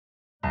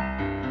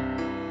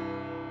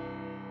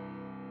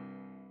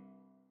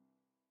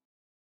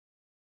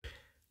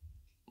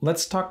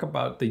Let's talk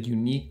about the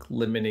unique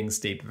limiting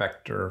state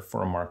vector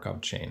for a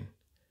Markup chain.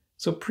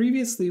 So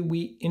previously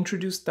we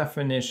introduced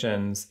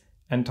definitions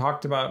and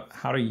talked about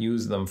how to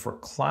use them for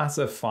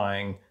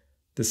classifying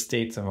the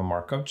states of a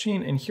Markup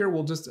chain. And here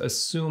we'll just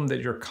assume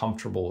that you're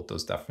comfortable with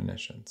those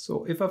definitions.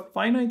 So if a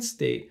finite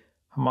state,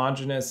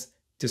 homogeneous,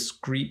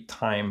 discrete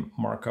time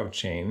Markup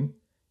chain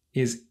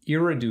is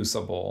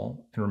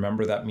irreducible, and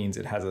remember that means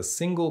it has a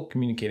single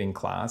communicating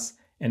class,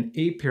 and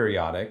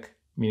aperiodic,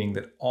 meaning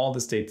that all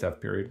the states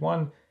have period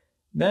 1,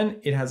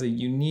 then it has a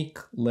unique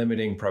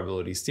limiting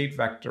probability state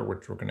vector,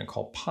 which we're going to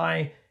call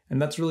pi,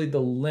 and that's really the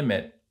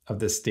limit of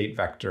the state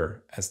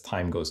vector as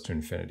time goes to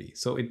infinity.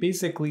 So it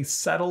basically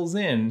settles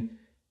in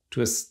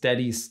to a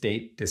steady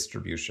state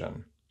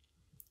distribution.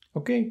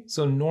 Okay,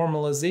 so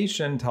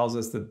normalization tells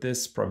us that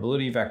this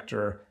probability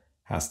vector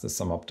has to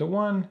sum up to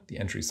 1, the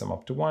entries sum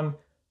up to 1.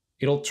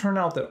 It'll turn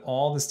out that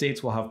all the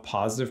states will have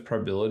positive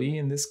probability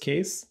in this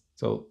case.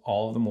 So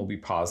all of them will be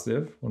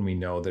positive when we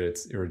know that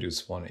it's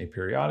irreducible and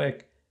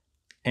aperiodic.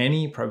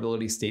 Any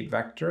probability state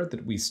vector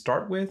that we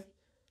start with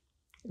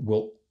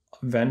will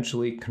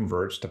eventually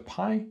converge to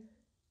pi.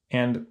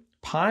 And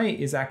pi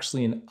is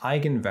actually an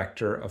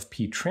eigenvector of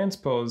p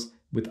transpose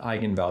with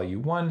eigenvalue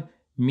 1,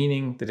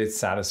 meaning that it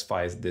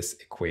satisfies this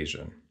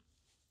equation.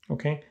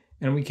 Okay,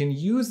 and we can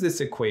use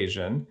this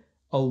equation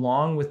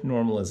along with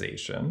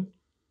normalization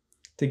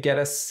to get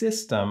a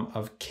system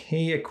of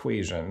k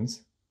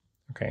equations,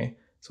 okay?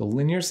 So a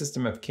linear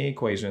system of k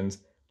equations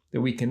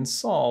that we can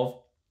solve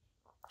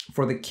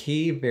for the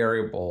k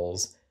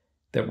variables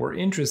that we're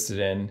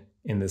interested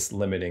in this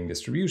limiting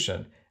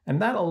distribution. And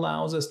that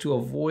allows us to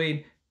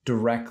avoid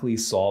directly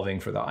solving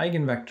for the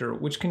eigenvector,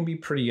 which can be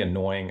pretty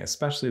annoying,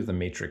 especially if the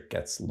matrix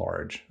gets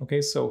large.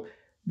 Okay, so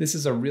this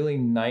is a really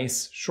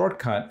nice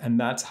shortcut, and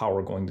that's how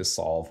we're going to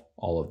solve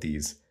all of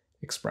these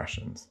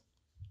expressions.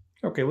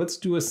 Okay, let's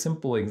do a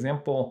simple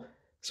example.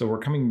 So we're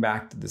coming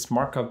back to this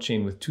Markup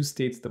chain with two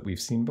states that we've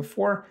seen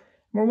before.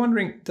 We're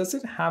wondering, does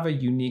it have a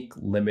unique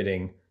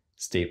limiting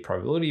state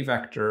probability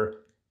vector,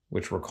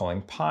 which we're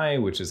calling pi,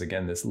 which is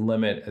again this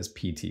limit as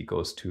t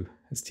goes to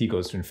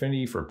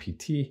infinity for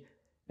pt?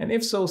 And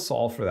if so,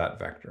 solve for that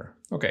vector.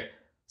 Okay,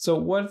 so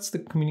what's the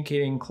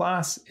communicating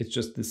class? It's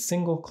just the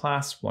single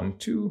class 1,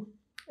 2.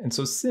 And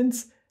so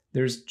since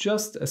there's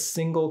just a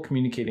single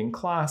communicating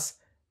class,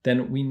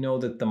 then we know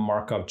that the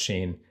Markup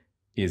chain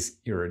is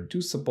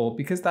irreducible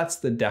because that's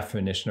the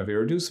definition of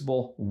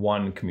irreducible,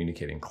 one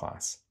communicating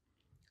class.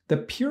 The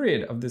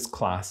period of this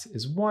class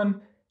is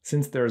 1,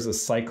 since there's a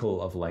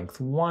cycle of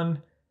length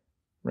 1,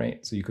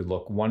 right? So you could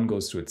look, 1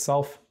 goes to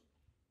itself.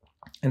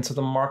 And so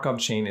the Markup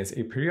chain is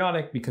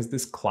aperiodic because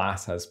this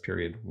class has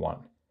period 1.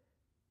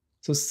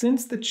 So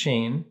since the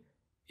chain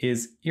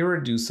is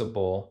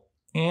irreducible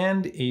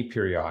and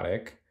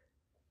aperiodic,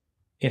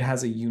 it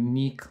has a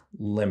unique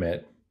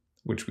limit,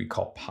 which we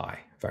call pi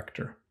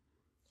vector.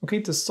 Okay,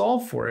 to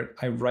solve for it,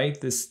 I write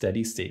this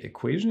steady state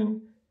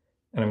equation,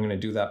 and I'm going to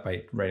do that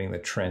by writing the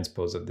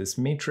transpose of this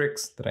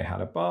matrix that I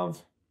had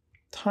above,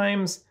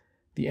 times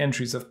the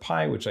entries of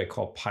pi, which I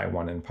call pi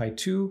 1 and pi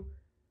 2,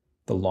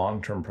 the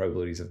long-term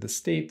probabilities of the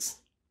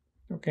states,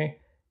 okay?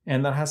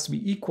 And that has to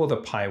be equal to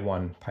pi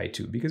 1, pi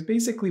 2, because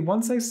basically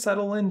once I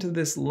settle into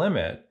this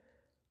limit,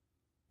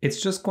 it's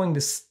just going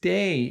to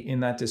stay in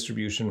that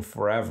distribution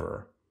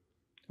forever.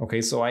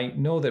 Okay, so I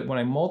know that when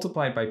I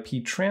multiply it by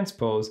p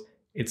transpose,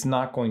 it's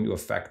not going to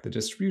affect the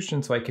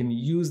distribution, so I can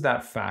use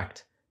that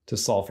fact to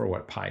solve for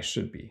what pi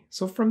should be.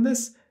 So from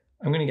this,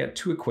 I'm going to get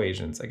two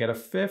equations. I get a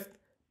fifth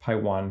pi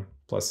 1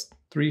 plus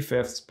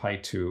 3/5 pi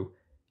 2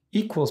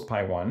 equals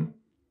pi 1,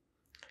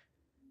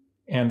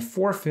 and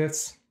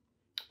 4/5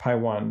 pi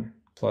 1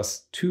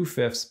 plus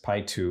 2/5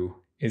 pi 2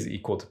 is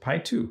equal to pi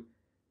 2.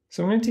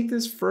 So I'm going to take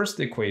this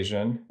first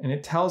equation, and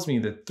it tells me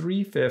that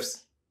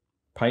 3/5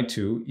 pi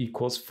 2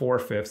 equals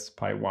 4/5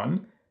 pi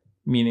 1,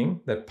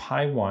 meaning that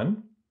pi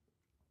 1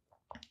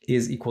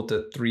 is equal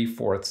to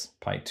 3/4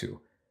 pi 2.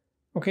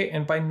 Okay,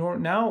 and by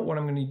now what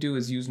I'm going to do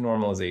is use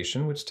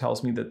normalization, which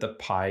tells me that the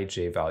pi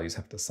j values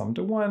have to sum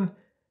to 1.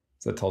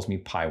 So that tells me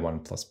pi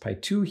 1 plus pi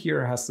 2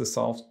 here has to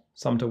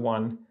sum to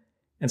 1.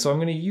 And so I'm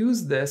going to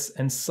use this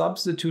and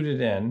substitute it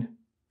in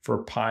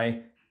for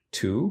pi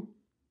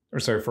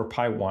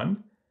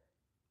 1.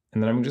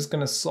 And then I'm just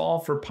going to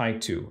solve for pi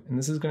 2. And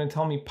this is going to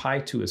tell me pi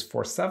 2 is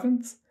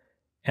 4/7.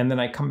 And then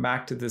I come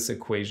back to this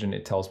equation,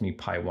 it tells me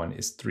pi 1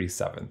 is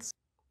 3/7.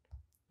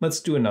 Let's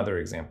do another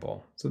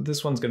example. So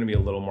this one's going to be a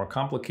little more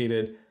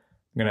complicated.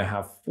 I'm going to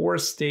have 4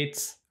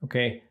 states,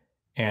 okay?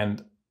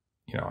 And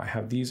I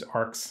have these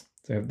arcs.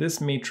 So I have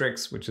this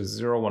matrix, which is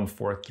 0,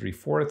 1/4,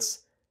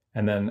 3/4,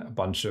 and then a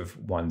bunch of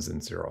 1s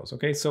and 0s,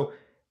 okay? So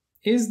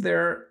is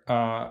there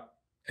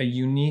a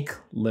unique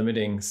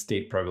limiting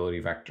state probability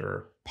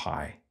vector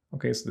pi?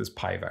 Okay, so this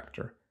pi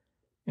vector.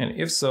 And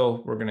if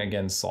so, we're going to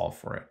again solve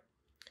for it.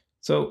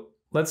 So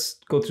let's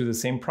go through the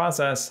same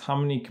process. How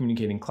many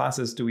communicating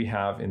classes do we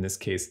have? In this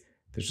case,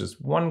 there's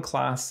just one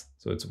class.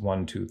 So it's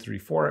 1, 2, 3,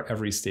 4.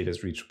 Every state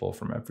is reachable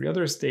from every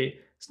other state.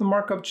 So the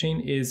Markup chain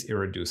is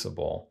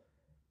irreducible.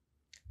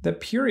 the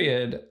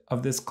period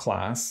of this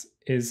class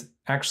is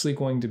actually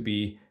going to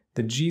be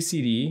the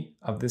GCD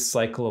of this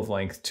cycle of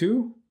length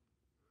 2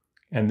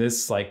 and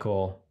this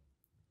cycle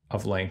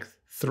of length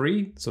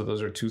 3. So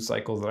those are two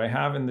cycles that I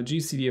have, and the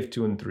GCD of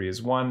 2 and 3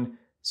 is 1.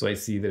 So I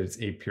see that it's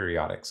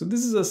aperiodic. So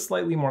this is a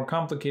slightly more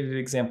complicated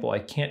example. I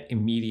can't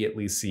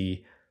immediately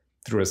see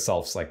through a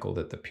self cycle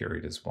that the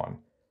period is 1.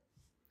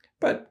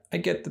 But I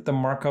get that the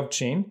Markov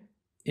chain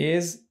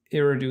is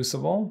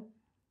irreducible,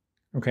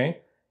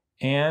 okay,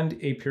 and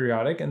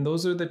aperiodic. And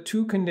those are the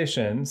two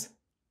conditions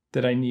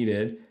that I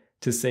needed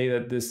to say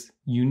that this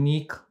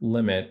unique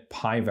limit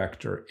pi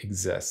vector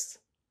exists.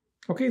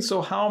 Okay,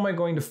 so how am I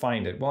going to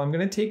find it? Well, I'm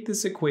going to take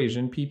this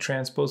equation, P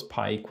transpose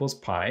pi equals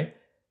pi.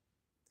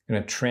 I'm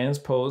going to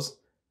transpose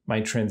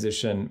my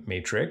transition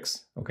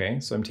matrix. Okay,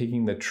 so I'm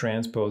taking the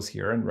transpose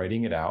here and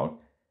writing it out.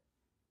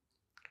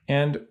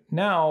 And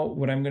now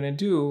what I'm going to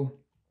do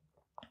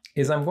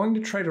is I'm going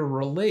to try to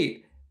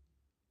relate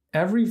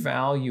every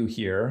value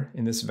here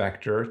in this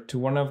vector to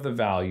one of the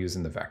values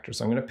in the vector.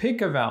 So I'm going to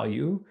pick a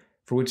value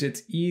for which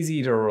it's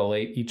easy to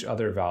relate each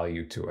other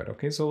value to it.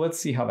 Okay, so let's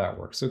see how that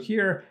works. So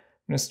here,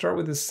 I'm going to start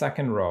with this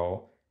second row.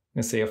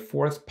 I'm going to say a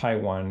fourth pi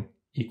 1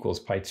 equals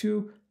pi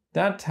 2.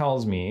 That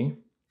tells me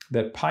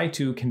that pi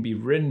 2 can be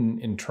written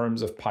in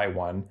terms of pi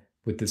 1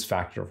 with this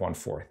factor of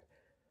 1/4.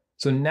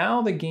 So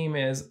now the game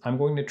is I'm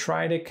going to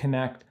try to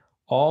connect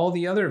all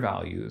the other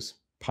values,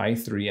 pi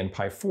 3 and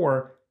pi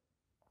 4,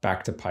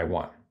 back to pi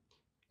 1.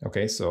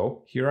 Okay,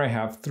 so here I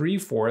have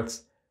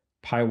 3/4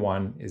 pi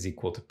 1 is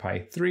equal to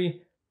pi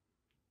 3.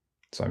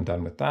 So I'm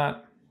done with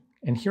that.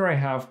 And here I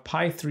have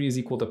pi 3 is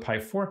equal to pi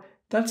 4.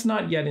 That's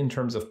not yet in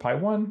terms of pi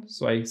 1.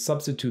 So I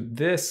substitute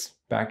this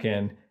back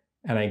in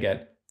and I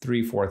get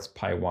 3/4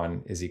 pi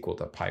 1 is equal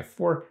to pi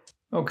 4.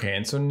 Okay,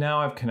 and so now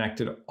I've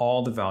connected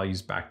all the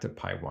values back to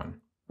pi 1.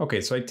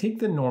 Okay, so I take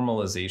the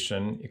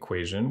normalization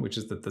equation, which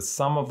is that the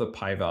sum of the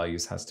pi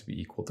values has to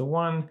be equal to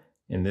 1.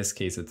 In this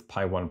case, it's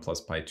pi 1 plus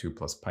pi 2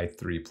 plus pi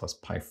 3 plus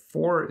pi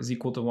 4 is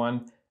equal to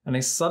 1. And I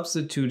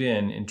substitute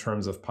in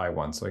terms of pi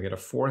 1. So I get a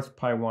fourth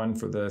pi 1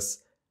 for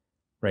this,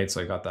 right?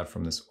 So I got that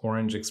from this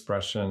orange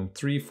expression,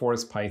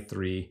 3/4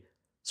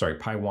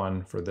 pi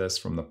 1 for this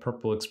from the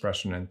purple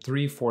expression, and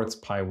 3/4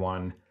 pi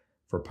 1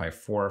 for pi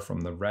 4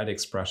 from the red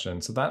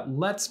expression. So that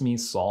lets me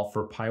solve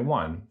for pi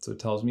 1. So it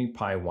tells me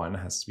pi 1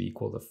 has to be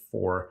equal to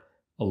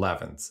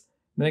 4/11.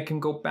 Then I can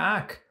go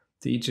back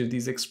to each of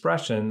these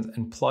expressions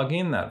and plug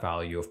in that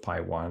value of pi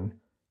 1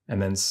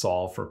 and then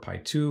solve for pi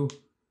 2,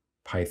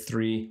 pi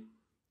 3,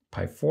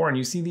 pi 4. And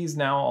you see these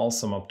now all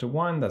sum up to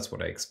 1. That's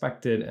what I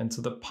expected. And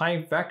so the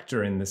pi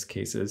vector in this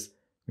case is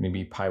going to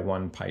be pi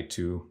 1, pi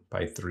 2,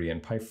 pi 3,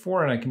 and pi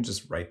 4. And I can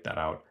just write that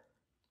out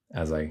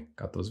as I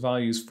got those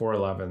values,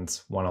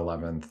 4/11,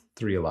 1/11,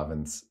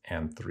 3/11,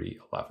 and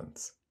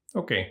 3/11.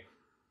 Okay.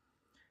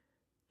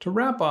 To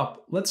wrap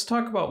up, let's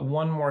talk about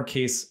one more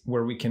case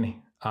where we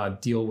can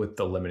deal with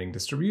the limiting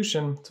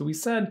distribution. So we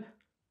said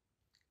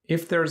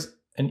if there's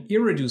an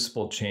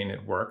irreducible chain,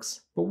 it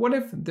works. But what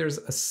if there's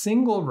a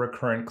single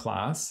recurrent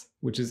class,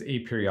 which is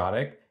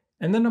aperiodic,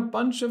 and then a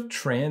bunch of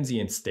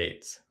transient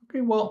states? Okay,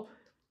 well,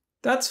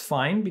 that's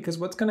fine because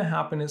what's going to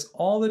happen is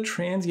all the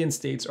transient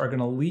states are going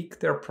to leak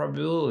their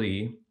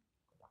probability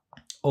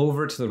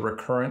over to the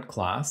recurrent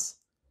class.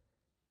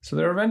 So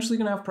they're eventually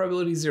going to have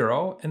probability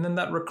 0, and then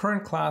that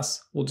recurrent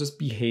class will just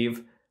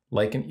behave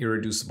like an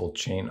irreducible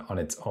chain on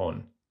its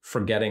own,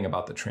 forgetting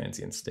about the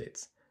transient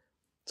states.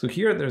 So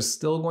here there's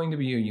still going to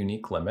be a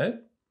unique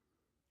limit.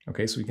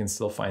 Okay, so we can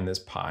still find this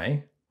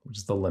pi, which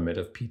is the limit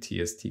of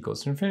pt as t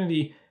goes to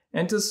infinity.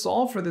 And to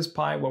solve for this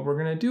pi, what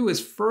we're going to do is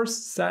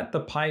first set the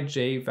pi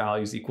j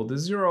values equal to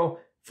 0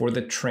 for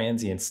the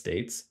transient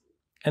states,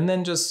 and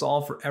then just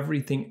solve for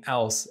everything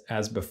else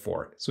as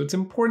before. So it's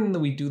important that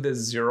we do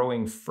this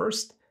zeroing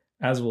first,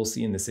 as we'll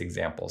see in this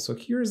example. So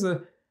here's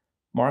a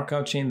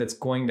Markup chain that's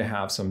going to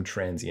have some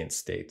transient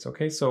states.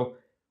 Okay, so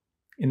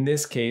in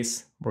this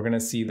case, we're going to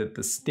see that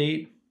the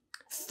state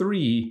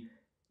 3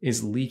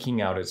 is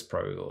leaking out its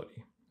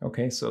probability.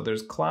 Okay, so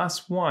there's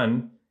class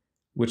 1,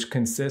 which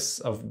consists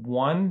of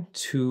 1,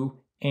 2,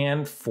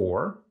 and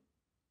 4.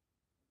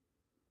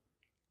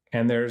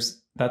 And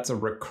that's a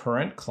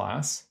recurrent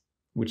class,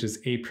 which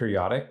is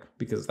aperiodic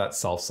because that's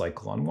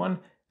self-cycle on 1.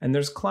 And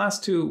there's class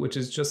 2, which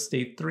is just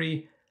state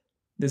 3.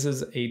 This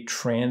is a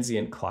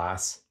transient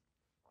class,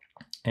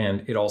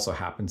 and it also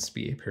happens to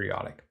be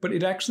aperiodic. But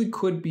it actually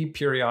could be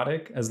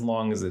periodic as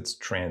long as it's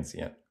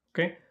transient,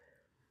 okay?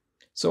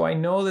 So I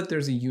know that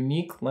there's a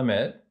unique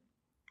limit,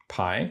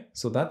 pi,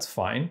 so that's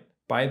fine.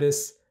 By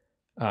these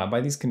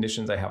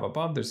conditions I have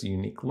above, there's a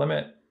unique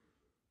limit.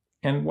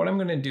 And what I'm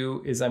going to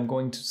do is I'm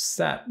going to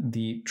set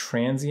the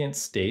transient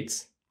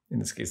states. In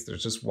this case,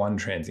 there's just one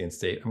transient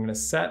state. I'm going to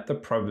set the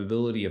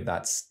probability of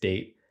that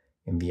state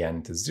in the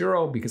end to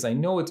 0 because I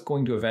know it's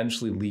going to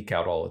eventually leak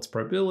out all its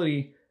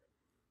probability.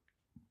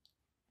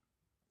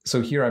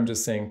 So here I'm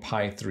just saying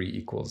pi 3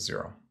 equals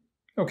 0.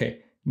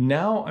 Okay,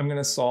 now I'm going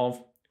to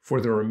solve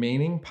for the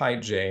remaining pi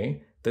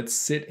j that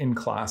sit in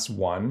class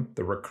 1,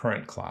 the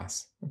recurrent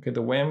class. Okay,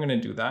 the way I'm going to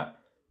do that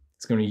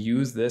It's going to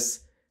use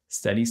this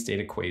steady state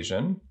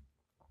equation.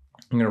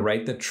 I'm going to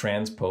write the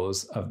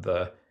transpose of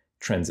the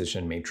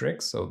transition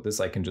matrix. So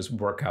this I can just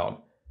work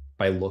out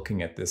by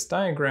looking at this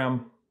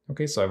diagram.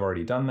 Okay, so I've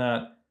already done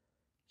that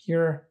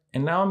here.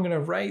 And now I'm going to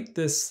write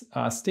this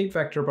state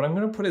vector, but I'm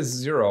going to put a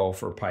 0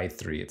 for pi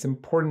 3. It's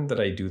important that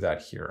I do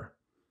that here.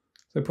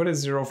 So I put a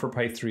 0 for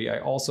pi 3. I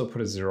also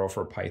put a 0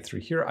 for pi 3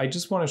 here. I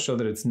just want to show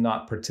that it's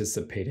not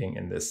participating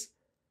in this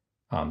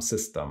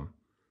system.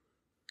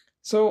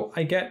 So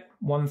I get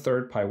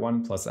 1/3 pi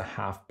 1 plus a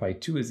half pi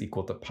 2 is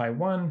equal to pi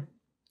 1.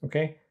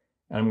 Okay,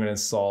 and I'm going to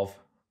solve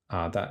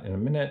that in a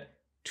minute.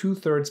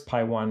 2/3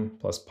 pi 1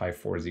 plus pi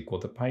 4 is equal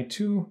to pi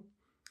 2.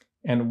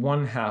 And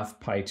 1/2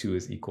 pi 2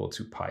 is equal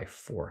to pi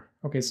 4.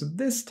 Okay, so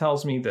this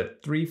tells me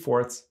that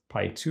 3/4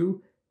 pi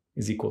 2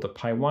 is equal to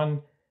pi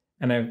 1.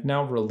 And I've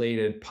now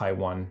related pi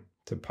 1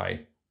 to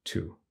pi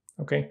 2.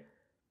 Okay,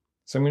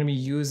 so I'm going to be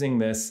using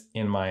this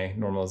in my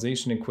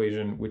normalization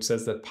equation, which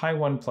says that pi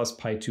 1 plus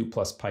pi 2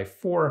 plus pi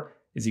 4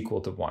 is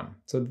equal to 1.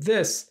 So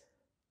this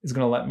is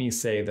going to let me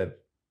say that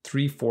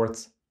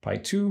 3/4 pi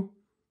 2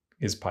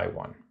 is pi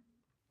 1.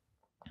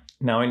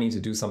 Now I need to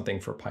do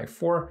something for pi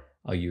 4.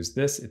 I'll use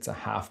this. It's a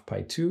half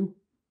pi 2.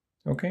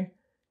 Okay,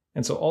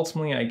 and so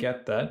ultimately I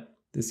get that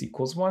this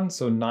equals 1.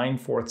 So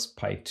 9/4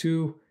 pi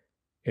 2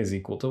 is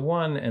equal to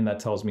 1, and that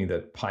tells me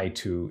that pi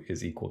 2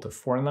 is equal to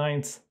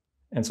 4/9.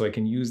 And so I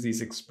can use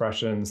these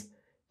expressions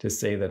to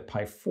say that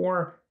pi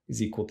 4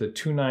 is equal to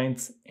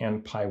 2/9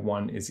 and pi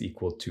 1 is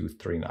equal to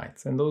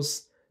 3/9. And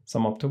those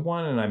sum up to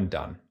 1 and I'm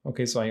done.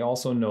 Okay, so I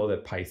also know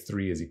that pi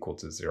 3 is equal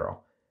to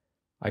 0.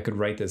 I could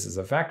write this as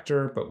a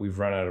vector, but we've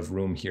run out of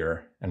room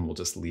here and we'll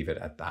just leave it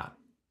at that.